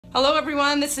Hello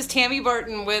everyone, this is Tammy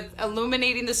Barton with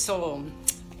Illuminating the Soul.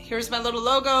 Here's my little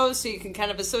logo so you can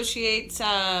kind of associate.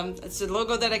 It's a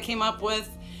logo that I came up with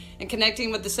in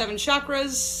connecting with the 7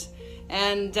 chakras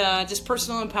and just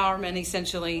personal empowerment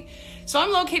essentially. So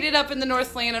I'm located up in the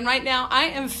Northland, and right now I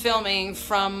am filming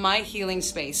from my healing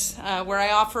space where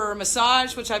I offer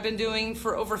massage, which I've been doing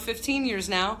for over 15 years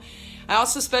now. I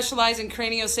also specialize in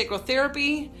craniosacral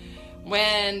therapy,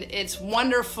 when it's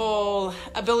wonderful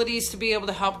abilities to be able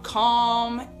to help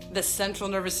calm the central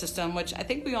nervous system, which I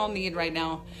think we all need right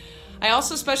now. I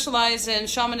also specialize in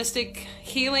shamanistic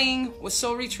healing with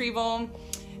soul retrieval,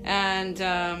 and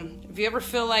if you ever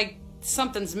feel like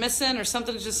something's missing or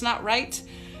something's just not right,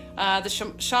 the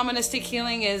shamanistic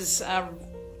healing is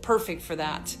perfect for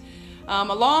that.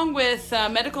 Along with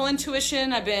medical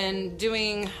intuition, I've been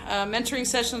doing mentoring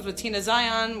sessions with Tina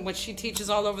Zion, which she teaches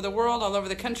all over the world, all over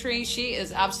the country. She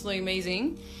is absolutely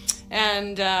amazing.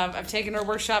 And I've taken her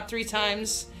workshop 3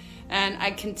 times, and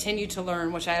I continue to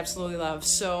learn, which I absolutely love.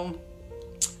 So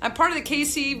I'm part of the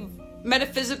KC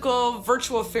Metaphysical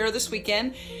Virtual Fair this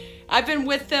weekend. I've been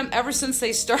with them ever since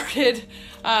they started,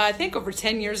 I think over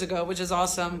 10 years ago, which is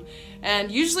awesome. And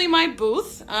usually my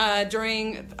booth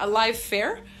during a live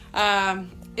fair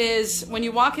is when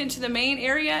you walk into the main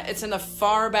area. It's in the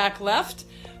far back left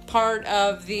part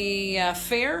of the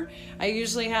fair. I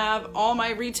usually have all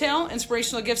my retail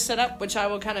inspirational gifts set up, which I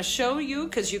will kind of show you,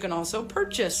 because you can also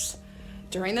purchase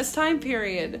during this time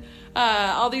period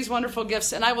all these wonderful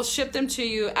gifts, and I will ship them to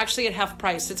you actually at half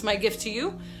price. It's my gift to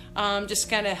you, just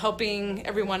kind of helping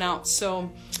everyone out. So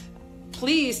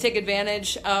please take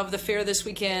advantage of the fair this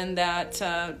weekend that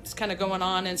is kind of going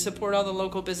on, and support all the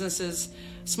local businesses,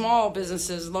 small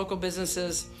businesses, local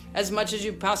businesses, as much as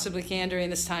you possibly can during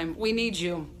this time. We need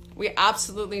you. We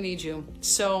absolutely need you.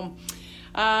 So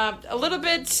a little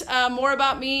bit more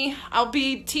about me. I'll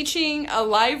be teaching a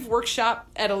live workshop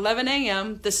at 11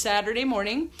 a.m. this Saturday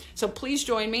morning, so please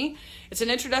join me. It's an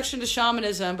introduction to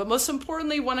shamanism, but most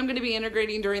importantly, what I'm going to be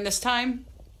integrating during this time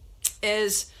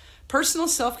is personal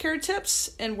self-care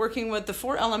tips and working with the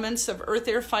 4 elements of earth,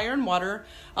 air, fire, and water,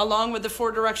 along with the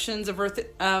 4 directions of earth,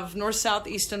 of north, south,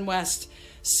 east, and west.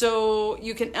 So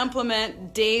you can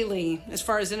implement daily as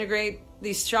far as integrate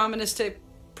these shamanistic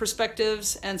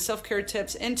perspectives and self-care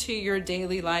tips into your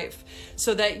daily life,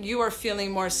 so that you are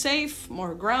feeling more safe,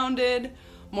 more grounded,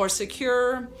 more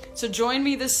secure. So join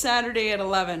me this Saturday at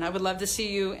 11. I would love to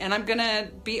see you, and I'm gonna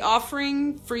be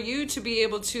offering for you to be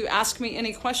able to ask me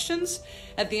any questions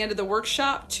at the end of the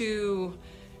workshop to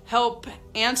help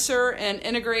answer and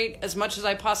integrate as much as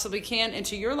I possibly can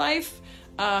into your life,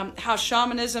 how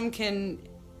shamanism can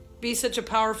be such a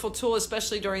powerful tool,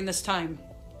 especially during this time.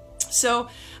 So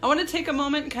I want to take a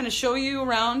moment and kind of show you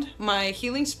around my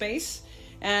healing space.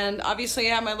 And obviously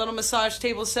I have my little massage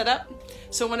table set up.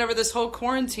 So whenever this whole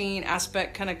quarantine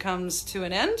aspect kind of comes to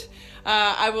an end,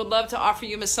 I would love to offer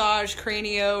you massage,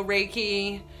 cranio,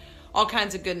 Reiki, all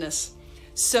kinds of goodness.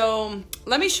 So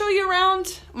let me show you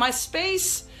around my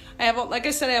space. I have, like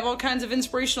I said, I have all kinds of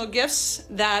inspirational gifts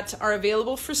that are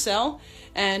available for sale.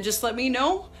 And just let me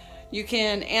know. You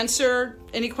can answer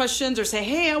any questions or say,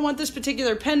 hey, I want this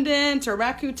particular pendant or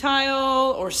raku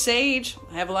tile or sage.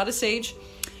 I have a lot of sage.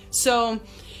 So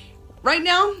right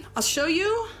now I'll show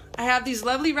you. I have these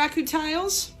lovely raku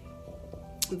tiles.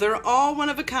 They're all one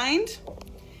of a kind,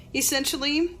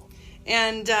 essentially.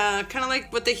 And kind of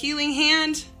like with the healing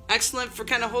hand, excellent for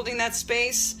kind of holding that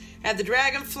space. I have the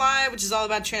dragonfly, which is all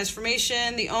about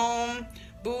transformation, the Om,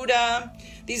 Buddha.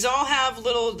 These all have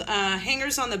little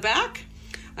hangers on the back.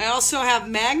 I also have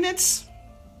magnets.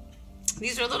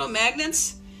 These are little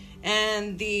magnets,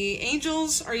 and the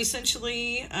angels are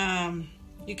essentially,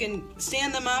 you can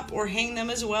stand them up or hang them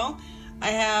as well. I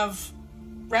have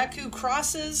raku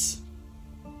crosses.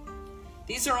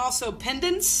 These are also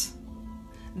pendants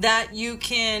that you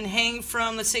can hang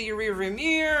from, let's say, your rear view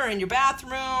mirror in your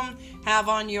bathroom, have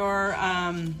on your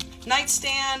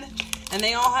nightstand, and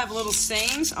they all have little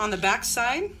sayings on the back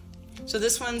side. So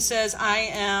this one says, I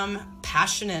am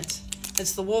passionate.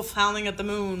 It's the wolf howling at the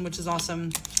moon, which is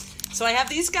awesome. So I have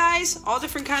these guys, all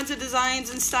different kinds of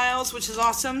designs and styles, which is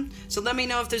awesome. So let me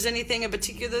know if there's anything in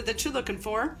particular that you're looking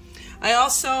for. I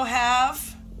also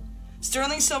have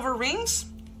sterling silver rings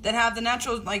that have the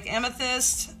natural, like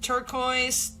amethyst,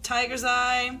 turquoise, tiger's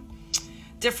eye,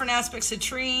 different aspects of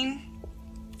tree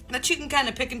that you can kind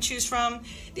of pick and choose from.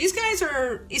 These guys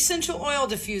are essential oil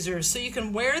diffusers, so you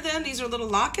can wear them. These are little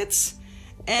lockets,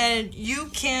 and you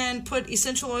can put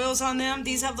essential oils on them.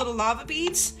 These have little lava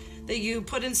beads that you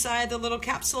put inside the little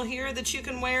capsule here that you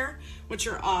can wear, which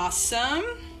are awesome.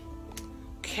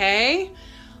 Okay,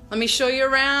 Let me show you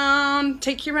around,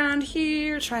 take you around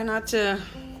here. Try not to.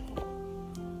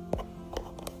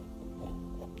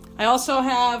 I also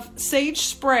have sage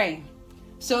spray.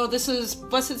 So this is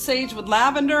blessed sage with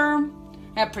lavender.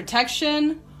 I have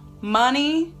protection,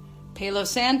 money, Palo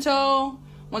Santo.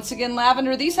 Once again,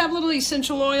 lavender. These have little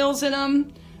essential oils in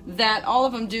them that all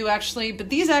of them do actually, but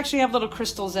these actually have little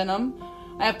crystals in them.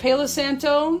 I have Palo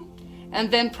Santo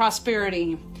and then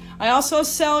prosperity. I also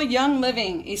sell Young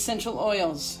Living essential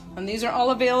oils, and these are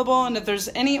all available. And if there's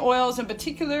any oils in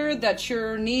particular that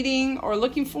you're needing or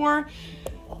looking for,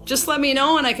 just let me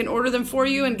know and I can order them for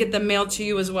you and get them mailed to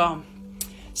you as well.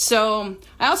 So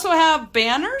I also have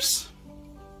banners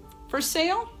for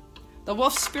sale. The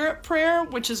Wolf Spirit Prayer,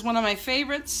 which is one of my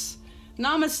favorites.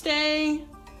 Namaste,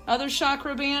 other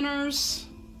chakra banners,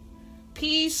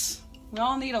 peace. We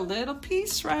all need a little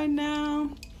peace right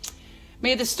now.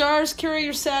 May the stars carry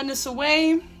your sadness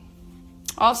away.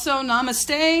 Also,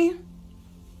 namaste.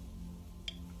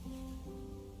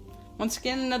 Once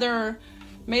again, another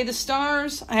may the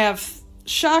stars. I have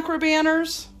chakra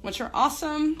banners, which are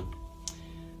awesome.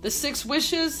 The 6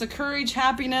 wishes, the courage,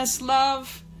 happiness,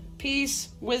 love, peace,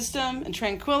 wisdom, and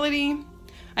tranquility.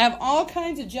 I have all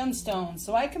kinds of gemstones,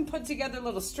 so I can put together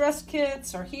little stress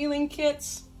kits or healing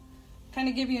kits, kind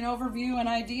of give you an overview, an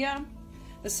idea.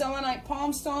 The selenite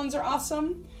palm stones are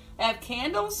awesome. I have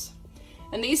candles,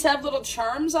 and these have little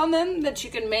charms on them that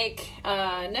you can make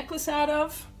a necklace out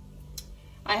of.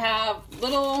 I have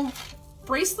little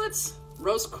bracelets,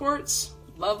 rose quartz,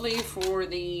 lovely for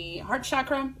the heart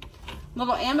chakra.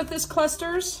 Little amethyst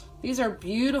clusters. These are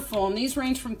beautiful, and these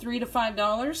range from $3 to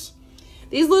 $5.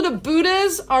 These little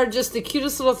Buddhas are just the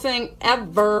cutest little thing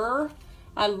ever.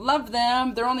 I love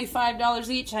them. They're only $5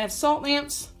 each. I have salt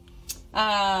lamps.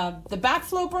 The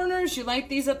backflow burners, you light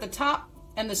these at the top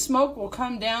and the smoke will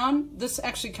come down. This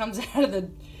actually comes out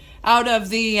of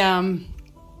the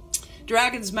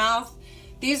dragon's mouth.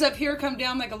 These up here come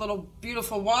down like a little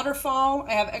beautiful waterfall.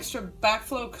 I have extra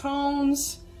backflow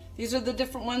cones. These are the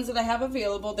different ones that I have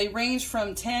available. They range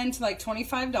from $10 to like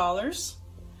 $25.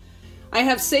 I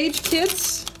have sage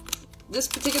kits. This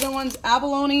particular one's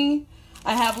abalone.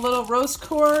 I have little rose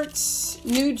quartz,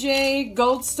 new jade,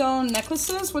 goldstone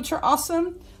necklaces, which are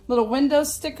awesome. Little window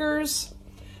stickers.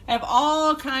 I have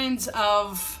all kinds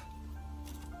of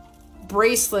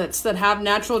bracelets that have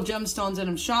natural gemstones in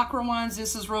them. Chakra ones.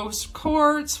 This is rose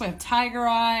quartz. We have tiger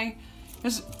eye.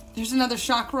 There's another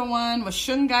chakra one with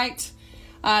shungite.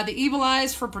 The evil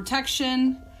eyes for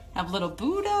protection. I have little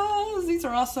Buddhas. These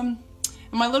are awesome.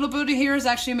 And my little Buddha here is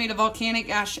actually made of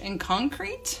volcanic ash and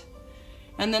concrete.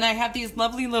 And then I have these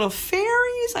lovely little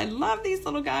fairies. I love these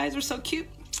little guys. They're so cute.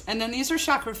 And then these are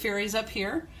chakra fairies up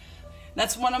here.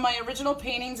 That's one of my original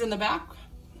paintings in the back,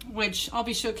 which I'll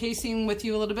be showcasing with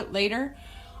you a little bit later.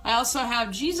 I also have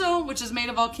Jizo, which is made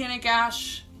of volcanic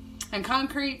ash and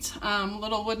concrete,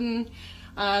 little wooden.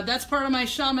 That's part of my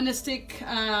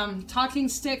shamanistic talking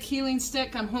stick, healing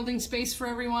stick. I'm holding space for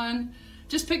everyone.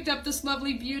 Just picked up this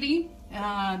lovely beauty,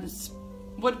 this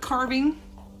wood carving.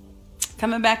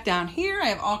 Coming back down here, I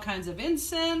have all kinds of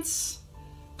incense,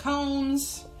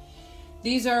 cones.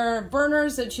 These are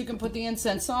burners that you can put the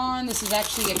incense on. This is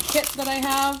actually a kit that I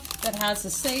have that has the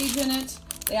sage in it,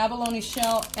 the abalone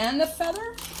shell, and the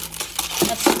feather. I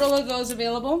have several of those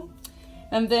available.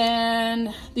 And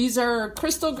then these are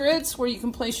crystal grids where you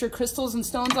can place your crystals and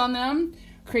stones on them,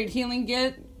 create healing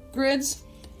grids.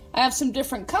 I have some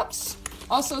different cups,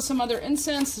 also some other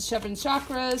incense, the 7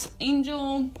 chakras,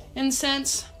 angel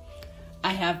incense.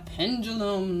 I have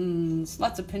pendulums,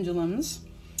 lots of pendulums.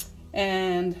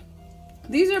 And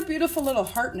these are beautiful little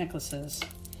heart necklaces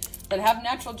that have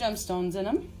natural gemstones in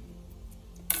them.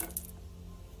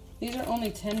 These are only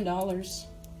 $10.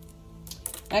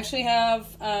 I actually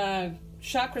have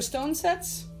chakra stone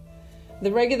sets.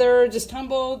 The regular just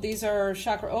tumble. These are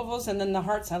chakra ovals, and then the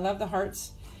hearts. I love the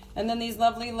hearts. And then these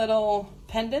lovely little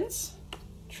pendants,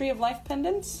 tree of life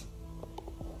pendants.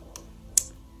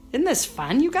 Isn't this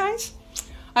fun, you guys?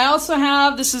 I also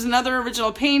have, this is another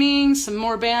original painting, some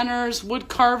more banners, wood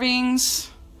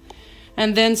carvings,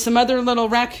 and then some other little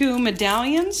raccoon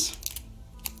medallions.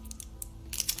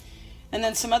 And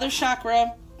then some other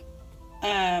chakra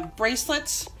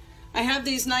bracelets. I have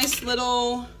these nice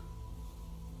little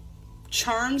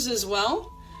charms as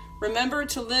well. Remember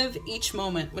to live each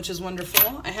moment, which is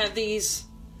wonderful. I have these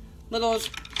little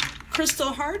crystal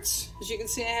hearts. As you can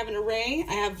see, I have an array.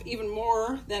 I have even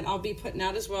more that I'll be putting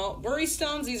out as well. Worry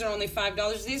stones, these are only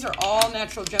 $5. These are all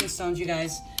natural gemstones, you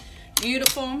guys.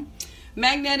 Beautiful.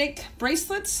 Magnetic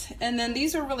bracelets. And then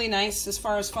these are really nice as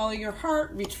far as follow your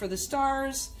heart, reach for the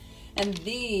stars. And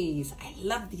these, I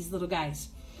love these little guys.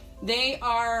 They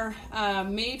are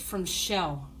made from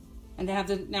shell, and they have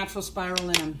the natural spiral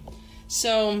in them.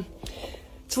 So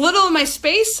it's a little of my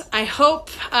space. I hope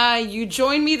you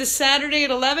join me this Saturday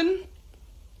at 11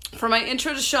 for my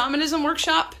Intro to Shamanism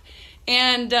workshop,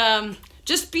 and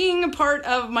just being a part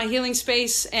of my healing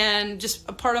space and just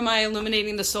a part of my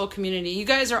Illuminating the Soul community. You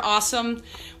guys are awesome.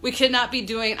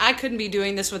 I couldn't be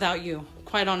doing this without you,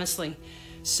 quite honestly.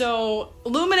 So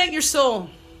illuminate your soul.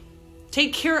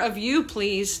 Take care of you,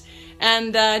 please.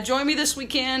 And join me this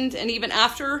weekend and even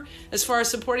after as far as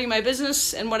supporting my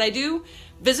business and what I do.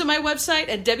 Visit my website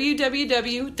at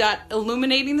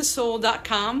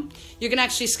www.illuminatingthesoul.com. You can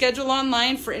actually schedule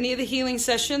online for any of the healing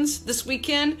sessions this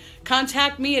weekend.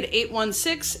 Contact me at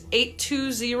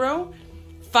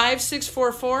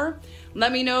 816-820-5644.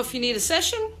 Let me know if you need a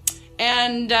session.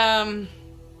 And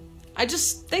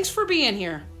thanks for being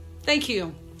here. Thank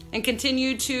you. And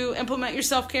continue to implement your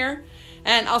self-care.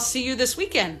 And I'll see you this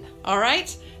weekend. All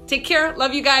right? Take care.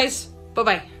 Love you guys.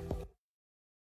 Bye-bye.